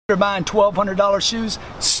are buying $1,200 shoes,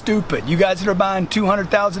 stupid. You guys that are buying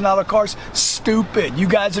 $200,000 cars, stupid. You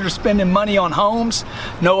guys that are spending money on homes,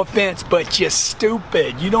 no offense, but you're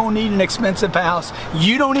stupid. You don't need an expensive house.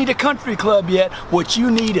 You don't need a country club yet. What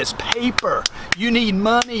you need is paper. You need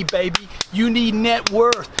money, baby. You need net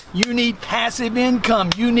worth. You need passive income.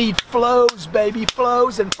 You need flows, baby.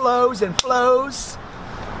 Flows and flows and flows.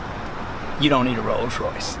 You don't need a Rolls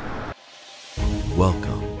Royce.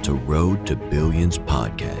 Welcome to Road to Billions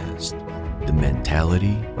Podcast, the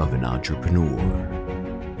mentality of an entrepreneur.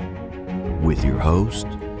 With your host,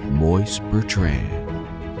 Moise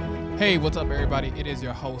Bertrand. Hey, what's up, everybody? It is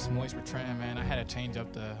your host, Moise Bertrand, man. I had to change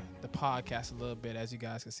up the podcast a little bit. As you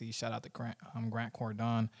guys can see, shout out to Grant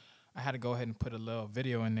Cardone. I had to go ahead and put a little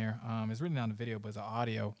video in there. It's really not a video, but it's an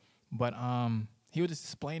audio. But he was just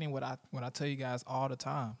explaining what I tell you guys all the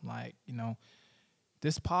time. Like, you know,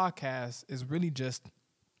 this podcast is really just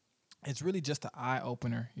an eye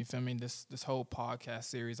opener. You feel me? This whole podcast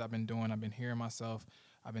series I've been doing, I've been hearing myself.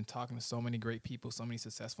 I've been talking to so many great people, so many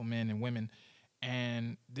successful men and women,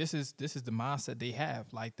 and this is the mindset they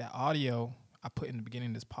have. Like that audio I put in the beginning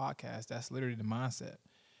of this podcast, that's literally the mindset.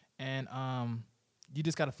 And you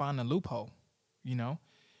just got to find a loophole, you know,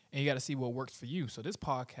 and you got to see what works for you. So this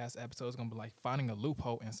podcast episode is gonna be like finding a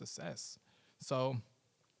loophole in success. So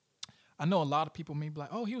I know a lot of people may be like,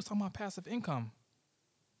 oh, he was talking about passive income.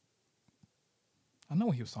 I know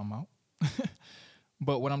what he was talking about.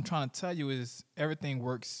 But what I'm trying to tell you is everything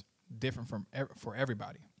works different for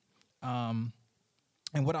everybody. And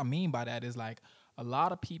what I mean by that is like a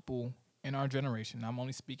lot of people in our generation, I'm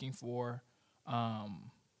only speaking from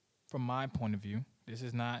my point of view. This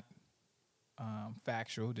is not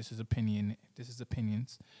factual. This is opinion. This is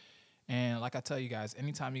opinions. And like I tell you guys,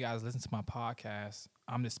 anytime you guys listen to my podcast,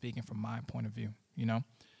 I'm just speaking from my point of view, you know?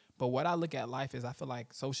 But what I look at life is I feel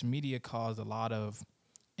like social media caused a lot of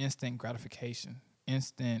instant gratification,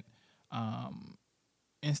 instant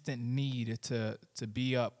need to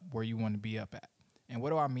be up where you want to be up at. And what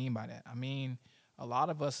do I mean by that? I mean, a lot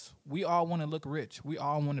of us, we all want to look rich. We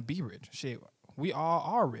all want to be rich. Shit, we all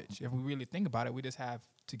are rich. If we really think about it, we just have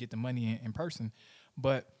to get the money in person.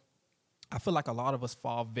 But I feel like a lot of us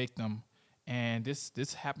fall victim, and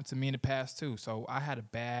this happened to me in the past too. So I had a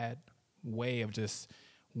bad way of just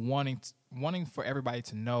wanting for everybody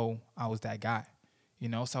to know I was that guy, you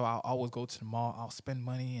know. So I'll always go to the mall, I'll spend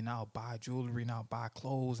money, and I'll buy jewelry, and I'll buy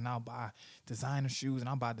clothes, and I'll buy designer shoes, and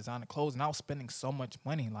I'll buy designer clothes, and I was spending so much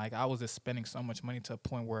money. Like I was just spending so much money to a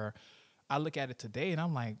point where I look at it today, and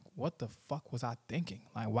I'm like, what the fuck was I thinking?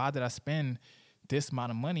 Like, why did I spend this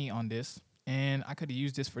amount of money on this? And I could have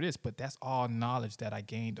used this for this, but that's all knowledge that I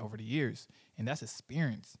gained over the years, and that's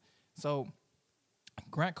experience. So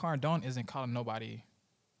Grant Cardone isn't calling nobody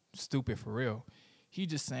stupid for real. He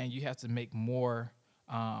just saying you have to make more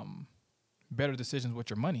better decisions with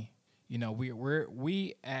your money. You know,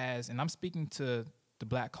 we as, and I'm speaking to the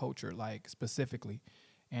black culture, like specifically.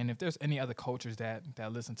 And if there's any other cultures that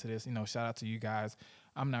listen to this, you know, shout out to you guys.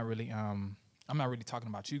 I'm not really talking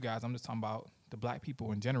about you guys. I'm just talking about the black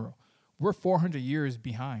people in general. We're 400 years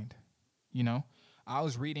behind, you know. I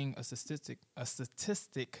was reading a statistic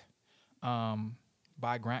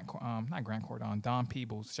by Don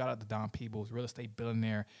Peebles. Shout out to Don Peebles, real estate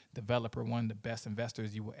billionaire, developer, one of the best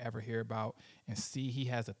investors you will ever hear about. And see, he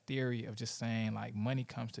has a theory of just saying like money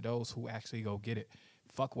comes to those who actually go get it.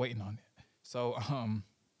 Fuck waiting on it. So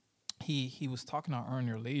he was talking on Earn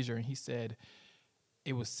Your Leisure, and he said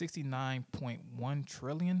it was 69.1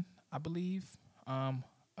 trillion, I believe,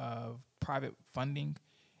 of private funding,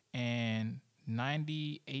 and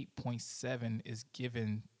 98.7 is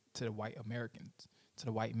given to the white Americans, to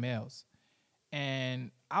the white males.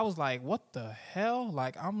 And I was like, what the hell?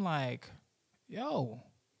 Like, I'm like, yo,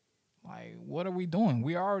 like, what are we doing?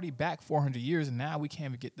 We're already back 400 years, and now we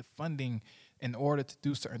can't even get the funding in order to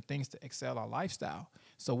do certain things to excel our lifestyle.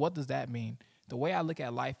 So what does that mean? The way I look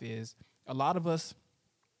at life is a lot of us,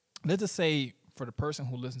 let's just say for the person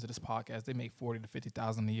who listens to this podcast, they make $40,000 to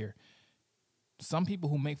 $50,000 a year. Some people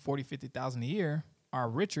who make $40,000, $50,000 a year are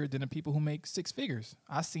richer than the people who make six figures.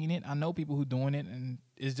 I've seen it. I know people who doing it, and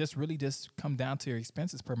it's just really just come down to your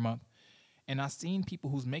expenses per month. And I've seen people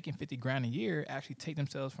who's making $50,000 a year actually take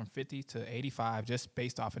themselves from 50 to 85 just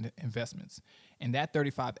based off of investments. And that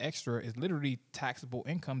 35 extra is literally taxable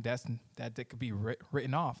income that could be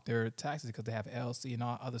written off their taxes because they have LLC and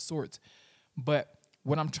all other sorts. But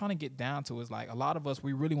what I'm trying to get down to is like a lot of us,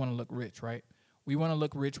 we really want to look rich, right? We want to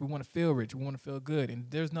look rich. We want to feel rich. We want to feel good. And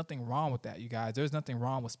there's nothing wrong with that, you guys. There's nothing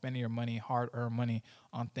wrong with spending your money, hard-earned money,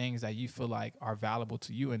 on things that you feel like are valuable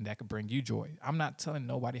to you and that could bring you joy. I'm not telling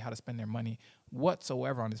nobody how to spend their money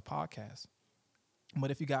whatsoever on this podcast.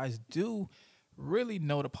 But if you guys do really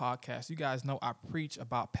know the podcast, you guys know I preach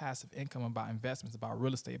about passive income, about investments, about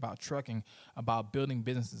real estate, about trucking, about building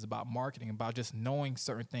businesses, about marketing, about just knowing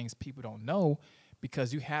certain things people don't know,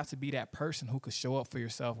 because you have to be that person who could show up for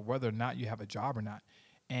yourself whether or not you have a job or not.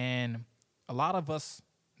 And a lot of us,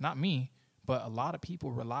 not me, but a lot of people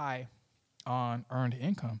rely on earned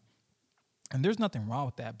income. And there's nothing wrong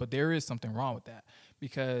with that, but there is something wrong with that,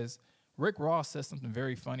 because Rick Ross said something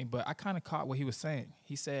very funny, but I kind of caught what he was saying.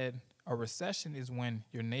 He said, a recession is when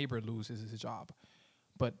your neighbor loses his job,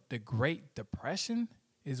 but the Great Depression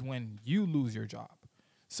is when you lose your job.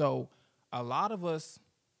 So a lot of us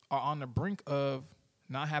are on the brink of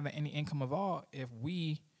not having any income at all if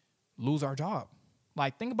we lose our job.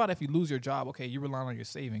 Like, think about if you lose your job, okay, you rely on your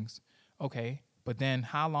savings, okay, but then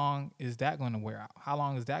how long is that going to wear out? How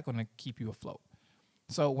long is that going to keep you afloat?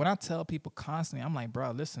 So when I tell people constantly, I'm like,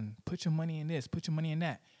 bro, listen, put your money in this, put your money in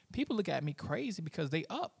that. People look at me crazy because they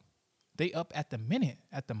up. They up at the minute,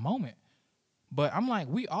 at the moment. But I'm like,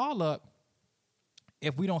 we all up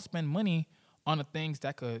if we don't spend money on the things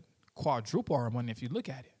that could quadruple our money if you look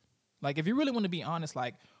at it. Like, if you really want to be honest,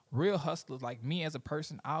 like real hustlers, like me as a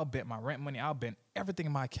person, I'll bet my rent money, I'll bet everything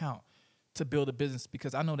in my account to build a business,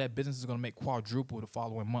 because I know that business is going to make quadruple the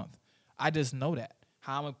following month. I just know that.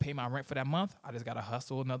 How I'm going to pay my rent for that month, I just got to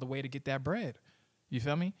hustle another way to get that bread. You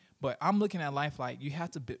feel me? But I'm looking at life like you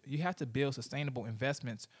have to build sustainable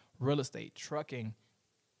investments, real estate, trucking.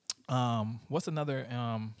 What's another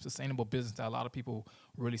sustainable business that a lot of people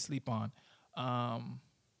really sleep on?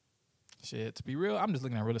 To be real, I'm just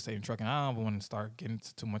looking at real estate and trucking. I don't want to start getting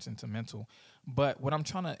too much into mental. But what I'm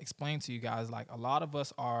trying to explain to you guys, like, a lot of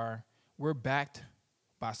us we're backed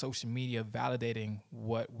by social media validating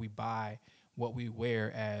what we buy, what we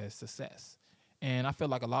wear as success. And I feel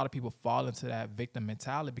like a lot of people fall into that victim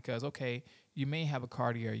mentality because, okay, you may have a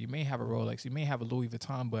Cartier, you may have a Rolex, you may have a Louis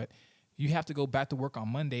Vuitton, but you have to go back to work on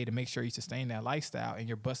Monday to make sure you sustain that lifestyle, and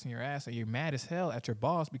you're busting your ass and you're mad as hell at your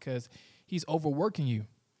boss because he's overworking you.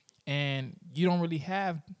 And you don't really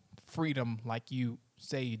have freedom like you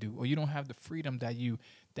say you do, or you don't have the freedom that you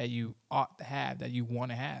ought to have, that you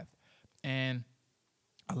want to have. And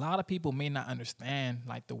a lot of people may not understand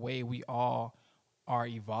like the way we all are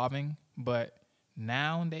evolving, but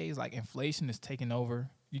nowadays, like, inflation is taking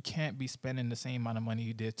over. You can't be spending the same amount of money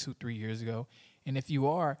you did 2-3 years ago. And if you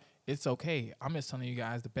are, it's okay. I'm just telling you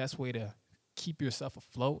guys the best way to keep yourself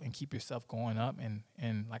afloat and keep yourself going up,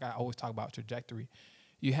 and like I always talk about trajectory,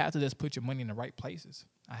 you have to just put your money in the right places.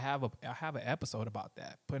 I have an episode about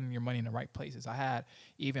that, putting your money in the right places. I had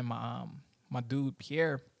even my dude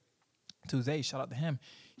Pierre Tuesday, shout out to him.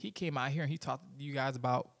 He came out here and he talked to you guys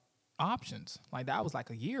about options. Like, that was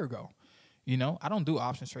like a year ago. You know, I don't do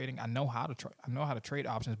options trading. I know how to trade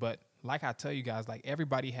options, but like I tell you guys, like,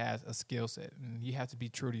 everybody has a skill set, and you have to be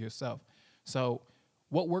true to yourself. So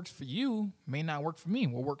what works for you may not work for me.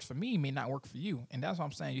 What works for me may not work for you. And that's what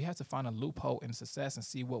I'm saying. You have to find a loophole in success and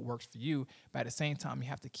see what works for you. But at the same time, you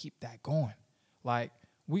have to keep that going. Like,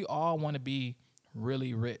 we all want to be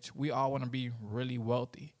really rich. We all want to be really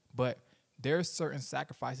wealthy. But there's certain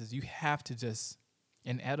sacrifices you have to just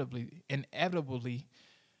inevitably,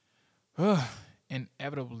 I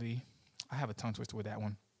have a tongue twister with that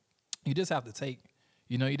one. You just have to take,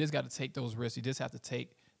 you just got to take those risks. You just have to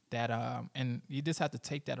take that, and you just have to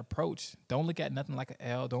take that approach. Don't look at nothing like an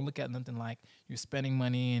L. Don't look at nothing like you're spending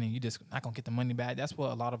money and you just not going to get the money back. That's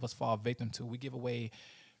what a lot of us fall victim to. We give away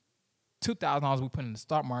 $2,000 we put in the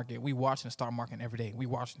stock market. We watching the stock market every day. We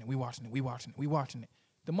watching it.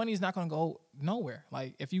 The money is not going to go nowhere.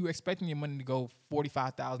 Like, if you expecting your money to go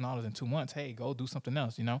 $45,000 in 2 months, hey, go do something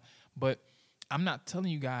else, But I'm not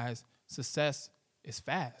telling you guys success is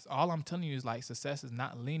fast. All I'm telling you is, like, success is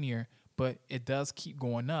not linear, but it does keep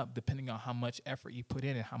going up depending on how much effort you put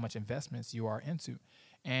in and how much investments you are into.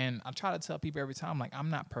 And I try to tell people every time, like,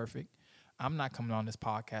 I'm not perfect. I'm not coming on this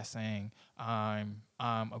podcast saying I'm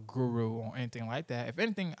a guru or anything like that. If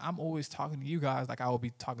anything, I'm always talking to you guys like I will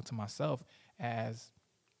be talking to myself as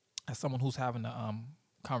someone who's having a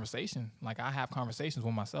conversation. Like, I have conversations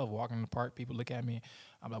with myself, walking in the park, people look at me.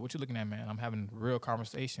 I'm like, what you looking at, man? I'm having a real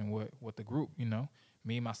conversation with the group,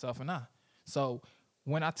 me, myself, and I. So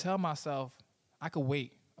when I tell myself I could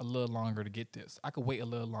wait a little longer to get this, I could wait a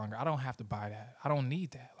little longer, I don't have to buy that. I don't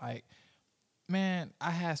need that. Like, man,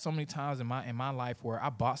 I had so many times in my life where I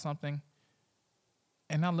bought something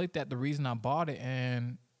and I looked at the reason I bought it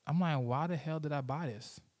and I'm like, why the hell did I buy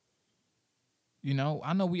this?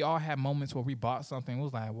 I know we all had moments where we bought something. It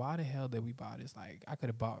was like, why the hell did we buy this? Like, I could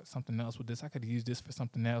have bought something else with this. I could have used this for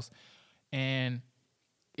something else. And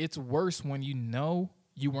it's worse when you know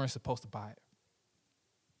you weren't supposed to buy it.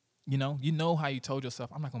 You know how you told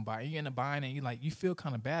yourself, I'm not gonna buy it. You end up buying it. You feel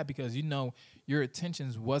kind of bad because your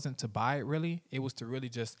intentions wasn't to buy it really. It was to really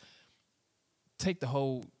just take the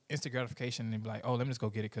whole instant gratification and be like, oh, let me just go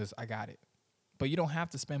get it because I got it. But you don't have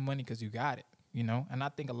to spend money because you got it, And I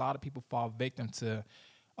think a lot of people fall victim to,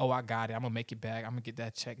 oh, I got it. I'm gonna make it back. I'm gonna get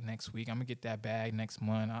that check next week. I'm gonna get that bag next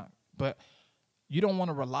month. But you don't want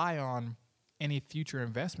to rely on any future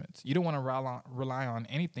investments. You don't want to rely on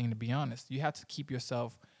anything, to be honest. You have to keep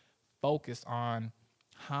yourself focused on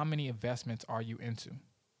how many investments are you into.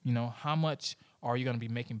 How much are you going to be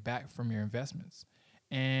making back from your investments?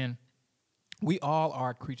 And we all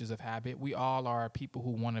are creatures of habit. We all are people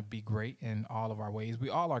who want to be great in all of our ways. We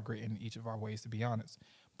all are great in each of our ways, to be honest.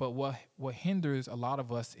 But what hinders a lot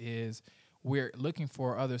of us is we're looking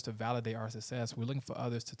for others to validate our success. We're looking for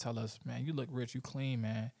others to tell us, man, you look rich, you clean,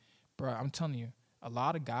 man. Bro, I'm telling you, a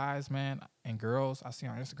lot of guys, man, and girls I see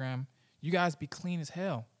on Instagram, you guys be clean as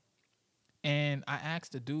hell. And I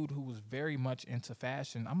asked a dude who was very much into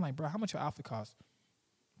fashion. I'm like, bro, how much your outfit cost?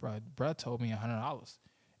 Bro told me $100.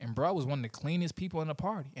 And bro was one of the cleanest people in the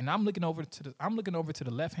party. And I'm looking over to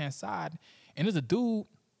the left-hand side, and there's a dude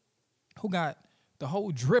who got the whole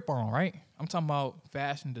drip on, right? I'm talking about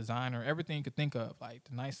fashion designer, everything you could think of, like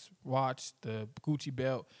the nice watch, the Gucci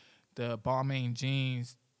belt, the Balmain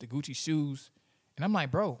jeans, the Gucci shoes. And I'm like,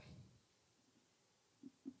 bro,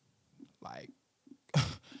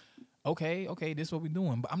 okay, this is what we're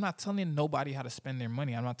doing. But I'm not telling nobody how to spend their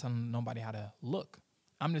money. I'm not telling nobody how to look.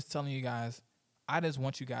 I'm just telling you guys, I just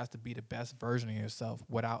want you guys to be the best version of yourself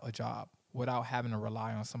without a job, without having to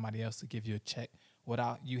rely on somebody else to give you a check,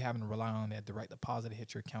 without you having to rely on that direct deposit to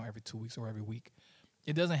hit your account every 2 weeks or every week.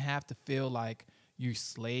 It doesn't have to feel like you're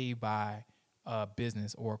slaved by a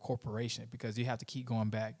business or a corporation because you have to keep going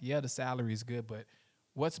back. Yeah, the salary is good, but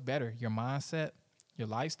what's better, your mindset, your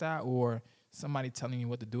lifestyle, or somebody telling you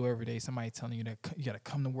what to do every day, somebody telling you that you got to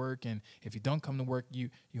come to work, and if you don't come to work, you're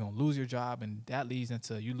going to lose your job, and that leads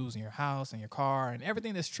into you losing your house and your car and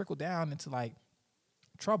everything that's trickled down into,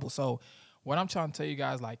 trouble. So what I'm trying to tell you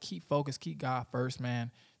guys, keep focused, keep God first,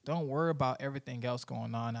 man. Don't worry about everything else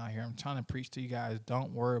going on out here. I'm trying to preach to you guys,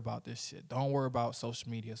 don't worry about this shit. Don't worry about social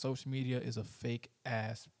media. Social media is a fake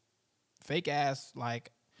ass, that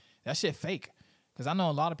shit fake. Because I know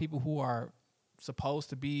a lot of people who are supposed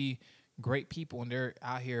to be great people and they're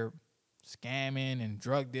out here scamming and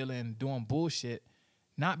drug dealing and doing bullshit,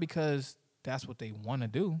 not because that's what they want to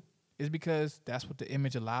do. It's because that's what the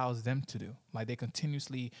image allows them to do. They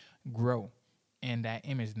continuously grow in that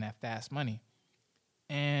image and that fast money.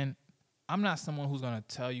 And I'm not someone who's going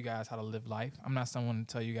to tell you guys how to live life. I'm not someone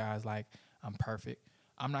to tell you guys I'm perfect.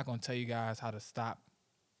 I'm not going to tell you guys how to stop.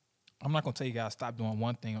 I'm not going to tell you guys stop doing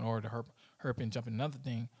one thing in order to herp and jump another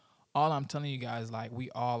thing. All I'm telling you guys, we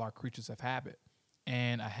all are creatures of habit,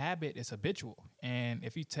 and a habit is habitual. And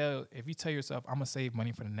if you tell yourself, I'm gonna save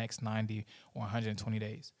money for the next 90 or 120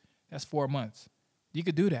 days, that's 4 months. You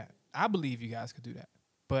could do that. I believe you guys could do that,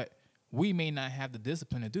 but we may not have the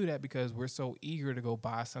discipline to do that because we're so eager to go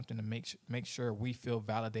buy something to make sure we feel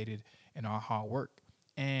validated in our hard work.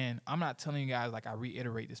 And I'm not telling you guys, I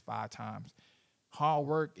reiterate this 5 times. Hard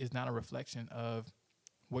work is not a reflection of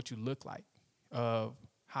what you look like, of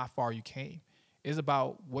how far you came. It's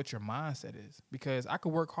about what your mindset is. Because I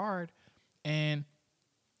could work hard and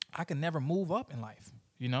I can never move up in life,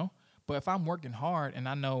 But if I'm working hard and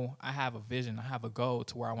I know I have a vision, I have a goal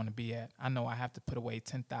to where I want to be at, I know I have to put away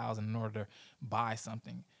 $10,000 in order to buy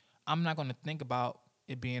something. I'm not going to think about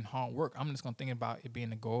it being hard work. I'm just going to think about it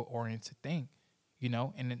being a goal-oriented thing,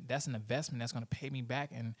 And that's an investment that's going to pay me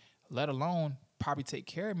back, and let alone probably take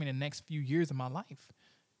care of me in the next few years of my life.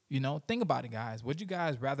 Think about it, guys. Would you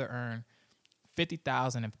guys rather earn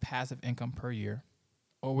 $50,000 in passive income per year,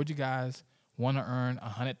 or would you guys want to earn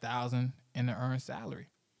 $100,000 in the earned salary?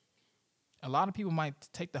 A lot of people might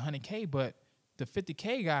take the $100K, but the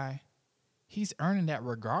 $50K guy, he's earning that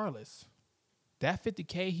regardless. That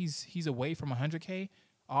 $50K, he's away from $100K.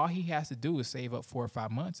 All he has to do is save up 4 or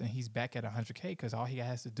 5 months, and he's back at $100K because all he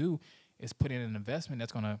has to do is put in an investment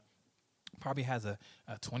that's gonna probably has a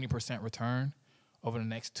 20% return over the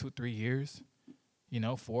next 2-3 years,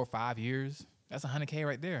 4 or 5 years. That's $100K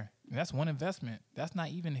right there. And that's one investment. That's not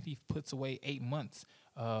even if he puts away 8 months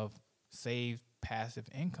of saved passive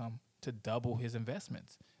income to double his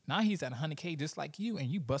investments. Now he's at $100K just like you, and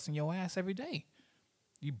you busting your ass every day.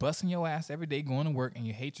 You busting your ass every day going to work, and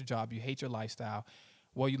you hate your job, you hate your lifestyle.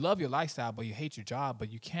 Well, you love your lifestyle, but you hate your job,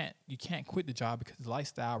 but you can't quit the job because the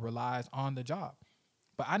lifestyle relies on the job.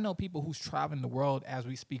 But I know people who's traveling the world as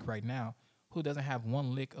we speak right now who doesn't have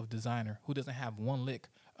one lick of designer, who doesn't have one lick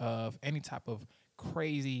of any type of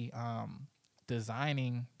crazy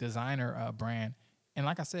designer brand. And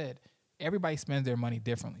like I said, everybody spends their money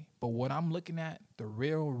differently. But what I'm looking at, the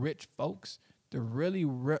real rich folks, the really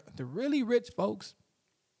rich folks,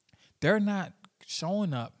 they're not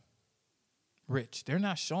showing up rich. They're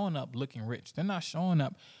not showing up looking rich. They're not showing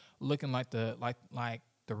up looking like the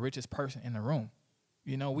richest person in the room.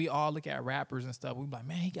 You know, we all look at rappers and stuff. We be like,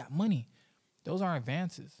 man, he got money. Those are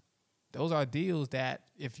advances. Those are deals that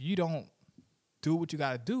if you don't do what you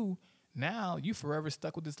got to do, now you forever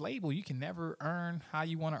stuck with this label. You can never earn how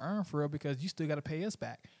you want to earn for real because you still got to pay us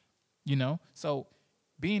back. You know? So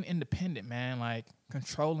being independent, man, like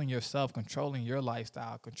controlling yourself, controlling your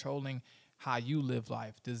lifestyle, controlling how you live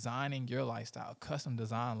life, designing your lifestyle, custom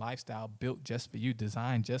design lifestyle built just for you,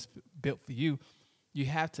 designed just built for you. You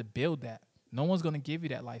have to build that. No one's going to give you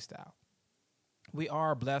that lifestyle. We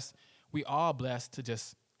are blessed. We all blessed to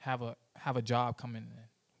just have a job coming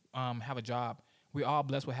in, have a job. We all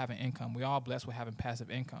blessed with having income. We all blessed with having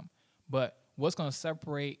passive income. But what's going to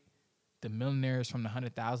separate the millionaires from the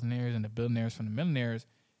 100,000aires and the billionaires from the millionaires?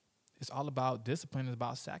 It's all about discipline. It's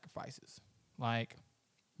about sacrifices. Like,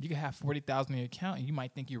 you can have 40,000 in your account and you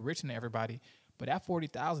might think you're richer than everybody, but that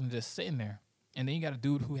 40,000 is just sitting there. And then you got a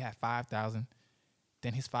dude who had 5,000.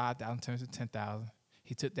 Then his 5,000 turns to 10,000.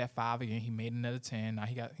 He took that 5 again. He made another 10. Now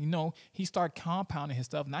he got, he started compounding his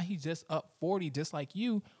stuff. Now he's just up 40, just like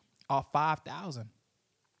you, off 5,000.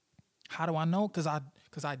 How do I know? Because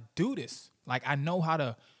I do this. Like, I know how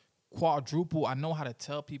to quadruple. I know how to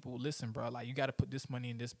tell people, listen, bro, like, you got to put this money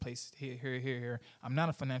in this place here. I'm not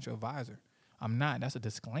a financial advisor. I'm not. That's a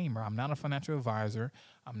disclaimer. I'm not a financial advisor.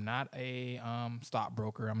 I'm not a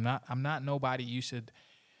stockbroker. I'm not nobody you should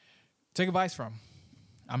take advice from.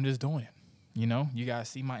 I'm just doing it. You guys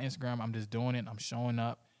see my Instagram. I'm just doing it. I'm showing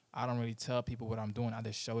up. I don't really tell people what I'm doing. I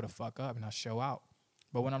just show the fuck up and I show out.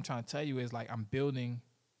 But what I'm trying to tell you is, like, I'm building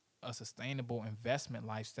a sustainable investment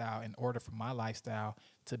lifestyle in order for my lifestyle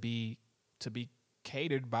to be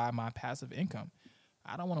catered by my passive income.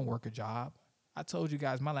 I don't want to work a job. I told you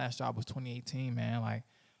guys my last job was 2018, man. Like,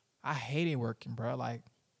 I hated working, bro. Like,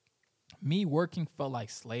 me working felt like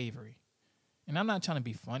slavery. And I'm not trying to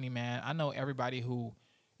be funny, man. I know everybody who,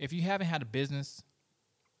 if you haven't had a business,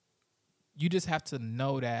 you just have to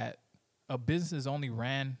know that a business is only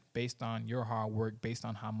ran based on your hard work, based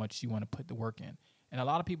on how much you want to put the work in. And a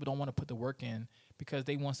lot of people don't want to put the work in because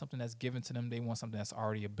they want something that's given to them. They want something that's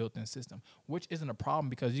already a built-in system, which isn't a problem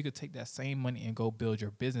because you could take that same money and go build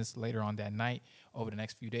your business later on that night, over the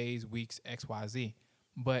next few days, weeks, X, Y, Z.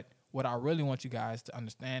 But what I really want you guys to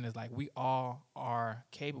understand is, like, we all are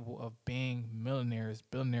capable of being millionaires,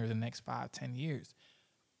 billionaires in the next 5, 10 years.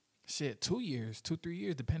 Shit, 2 years, 2, 3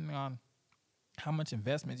 years, depending on how much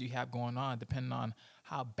investments you have going on, depending on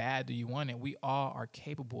how bad do you want it. We all are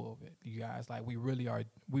capable of it, you guys. Like, we really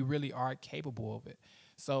are capable of it.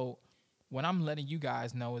 So what I'm letting you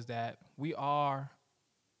guys know is that we all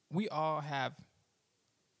have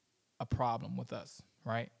a problem with us,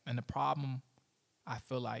 right? And the problem, I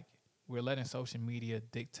feel like we're letting social media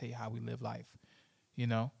dictate how we live life.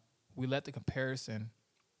 We let the comparison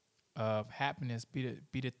of happiness be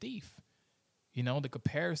the thief. The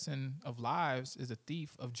comparison of lives is a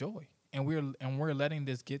thief of joy. And we're letting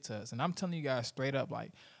this get to us. And I'm telling you guys straight up,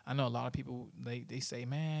 like, I know a lot of people, they say,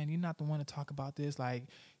 man, you're not the one to talk about this. Like,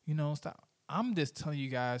 stop. I'm just telling you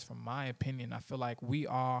guys from my opinion. I feel like we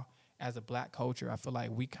are, as a black culture, I feel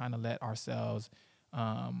like we kind of let ourselves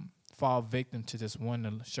fall victim to just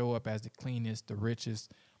wanting to show up as the cleanest, the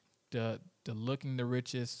richest, the looking the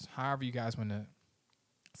richest, however you guys want to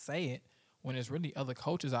say it, when there's really other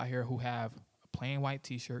cultures out here who have a plain white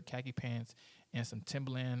t-shirt, khaki pants, and some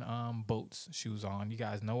Timberland boats shoes on. You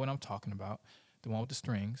guys know what I'm talking about. The one with the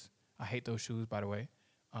strings. I hate those shoes, by the way.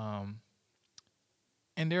 And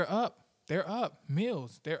they're up. They're up.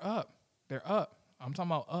 Meals, they're up. They're up. I'm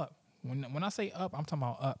talking about up. When I say up, I'm talking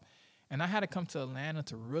about up. And I had to come to Atlanta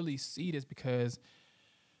to really see this because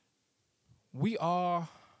we all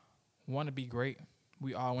want to be great.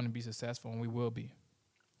 We all want to be successful, and we will be.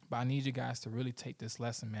 But I need you guys to really take this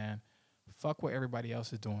lesson, man. Fuck what everybody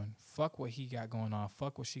else is doing. Fuck what he got going on.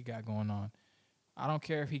 Fuck what she got going on. I don't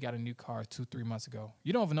care if he got a new car 2-3 months ago.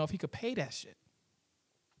 You don't even know if he could pay that shit.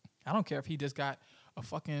 I don't care if he just got a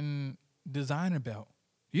fucking designer belt.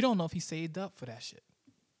 You don't know if he saved up for that shit.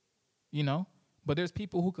 But there's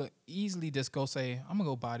people who could easily just go say, I'm going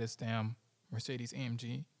to go buy this damn Mercedes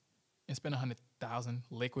AMG and spend $100,000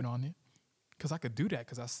 liquid on it. Because I could do that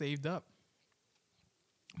because I saved up.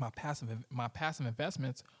 My passive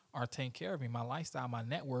investments are taking care of me. My lifestyle, my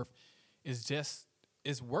net worth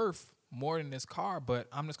is worth more than this car, but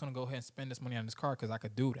I'm just going to go ahead and spend this money on this car because I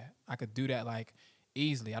could do that. I could do that like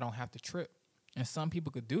easily. I don't have to trip. And some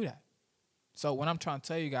people could do that. So what I'm trying to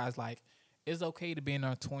tell you guys, like, it's okay to be in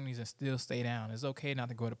our 20s and still stay down. It's okay not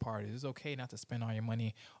to go to parties. It's okay not to spend all your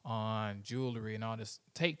money on jewelry and all this.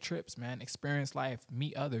 Take trips, man. Experience life.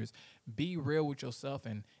 Meet others. Be real with yourself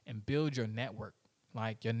and build your network.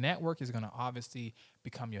 Like, your network is going to obviously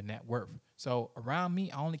become your net worth. So around me,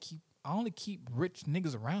 I only keep rich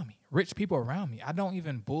niggas around me, rich people around me. I don't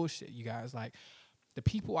even bullshit you guys. Like, the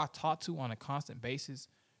people I talk to on a constant basis,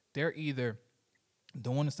 they're either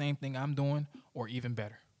doing the same thing I'm doing or even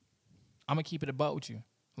better. I'm going to keep it a buck with you.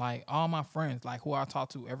 Like, all my friends, like, who I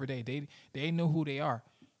talk to every day, they know who they are.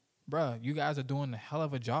 Bruh, you guys are doing a hell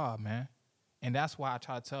of a job, man. And that's why I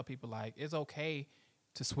try to tell people, like, it's okay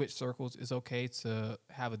to switch circles. It's okay to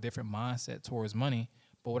have a different mindset towards money.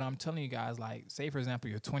 But what I'm telling you guys, like, say, for example,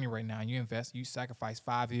 you're 20 right now and you sacrifice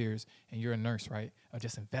 5 years and you're a nurse, right? Of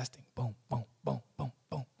just investing. Boom, boom, boom, boom,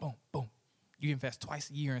 boom, boom, boom. You invest twice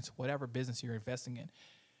a year into whatever business you're investing in.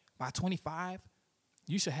 By 25,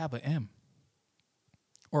 you should have an M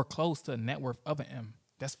or close to a net worth of an M.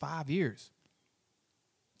 That's 5 years.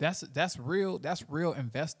 That's real. That's real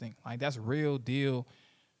investing. Like, that's real deal.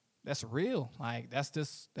 That's real. Like,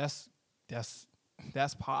 that's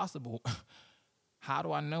possible. How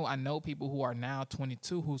do I know? I know people who are now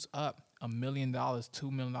 22 who's up $1 million,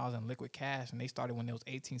 $2 million in liquid cash, and they started when they was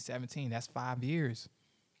 18, 17. That's 5 years.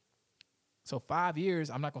 So 5 years,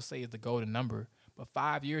 I'm not going to say is the golden number, but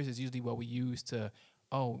 5 years is usually what we use to,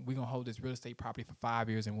 we're going to hold this real estate property for 5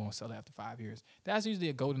 years and we won't sell it after 5 years. That's usually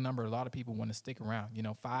a golden number. A lot of people want to stick around.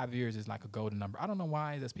 5 years is like a golden number. I don't know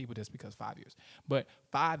why there's people just because 5 years. But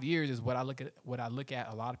 5 years is what I look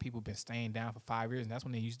at. A lot of people have been staying down for 5 years, and that's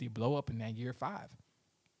when they usually blow up in that year 5.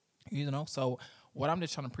 So what I'm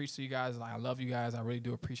just trying to preach to you guys, like, I love you guys. I really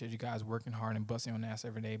do appreciate you guys working hard and busting on ass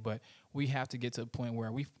every day. But we have to get to a point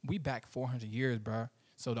where we back 400 years, bro.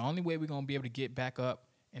 So the only way we're going to be able to get back up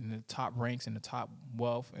in the top ranks and the top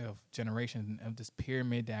wealth of generation of this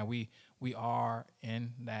pyramid that we are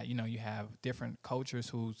in, that, you have different cultures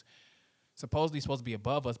who's supposed to be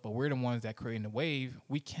above us, but we're the ones that creating the wave.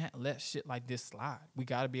 We can't let shit like this slide. We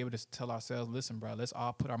got to be able to tell ourselves, listen, bro, let's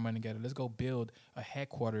all put our money together. Let's go build a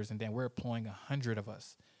headquarters, and then we're employing 100 of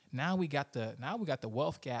us. Now we got the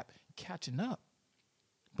wealth gap catching up,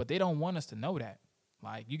 but they don't want us to know that.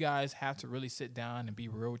 Like, you guys have to really sit down and be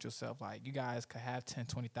real with yourself. Like, you guys could have 10,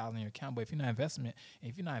 20,000 in your account, but if you're not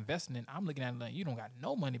investing in, I'm looking at it like you don't got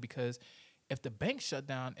no money, because if the bank shut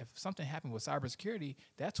down, if something happened with cybersecurity,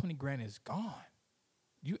 that 20 grand is gone.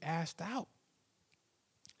 You asked out.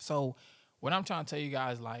 So what I'm trying to tell you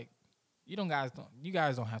guys, like, you guys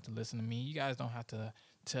don't have to listen to me. You guys don't have to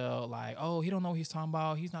tell, like, oh, he don't know what he's talking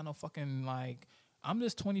about. He's not no fucking, like, I'm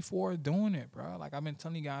just 24 doing it, bro. Like, I've been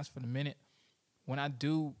telling you guys for the minute. When I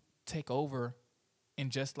do take over and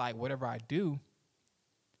just, like, whatever I do,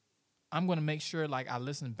 I'm going to make sure, like, I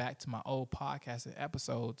listen back to my old podcasts and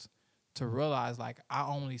episodes to realize, like, I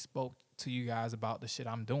only spoke to you guys about the shit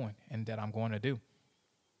I'm doing and that I'm going to do.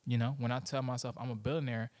 When I tell myself I'm a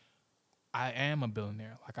billionaire, I am a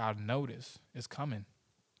billionaire. Like, I notice it's coming.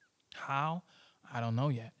 How? I don't know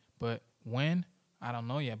yet. But when? I don't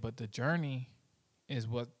know yet. But the journey is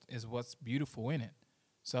what's beautiful in it.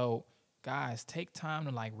 So, guys, take time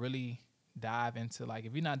to, like, really dive into, like,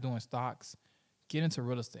 if you're not doing stocks, get into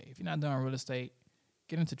real estate. If you're not doing real estate,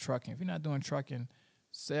 get into trucking. If you're not doing trucking,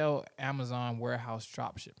 sell Amazon warehouse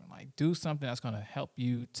drop shipping. Like, do something that's going to help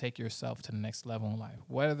you take yourself to the next level in life.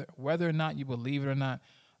 Whether or not you believe it or not,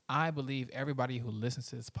 I believe everybody who listens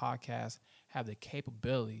to this podcast have the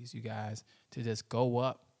capabilities, you guys, to just go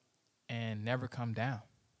up and never come down.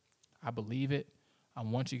 I believe it. I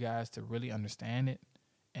want you guys to really understand it.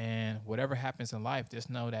 And whatever happens in life, just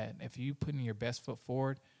know that if you put in your best foot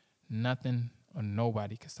forward, nothing or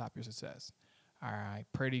nobody can stop your success. All right.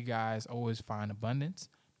 Pray to you guys always find abundance.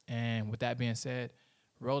 And with that being said,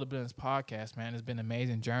 Road to Billions podcast, man, it's been an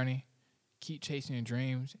amazing journey. Keep chasing your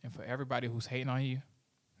dreams. And for everybody who's hating on you,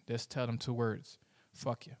 just tell them 2 words: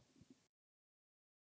 fuck you.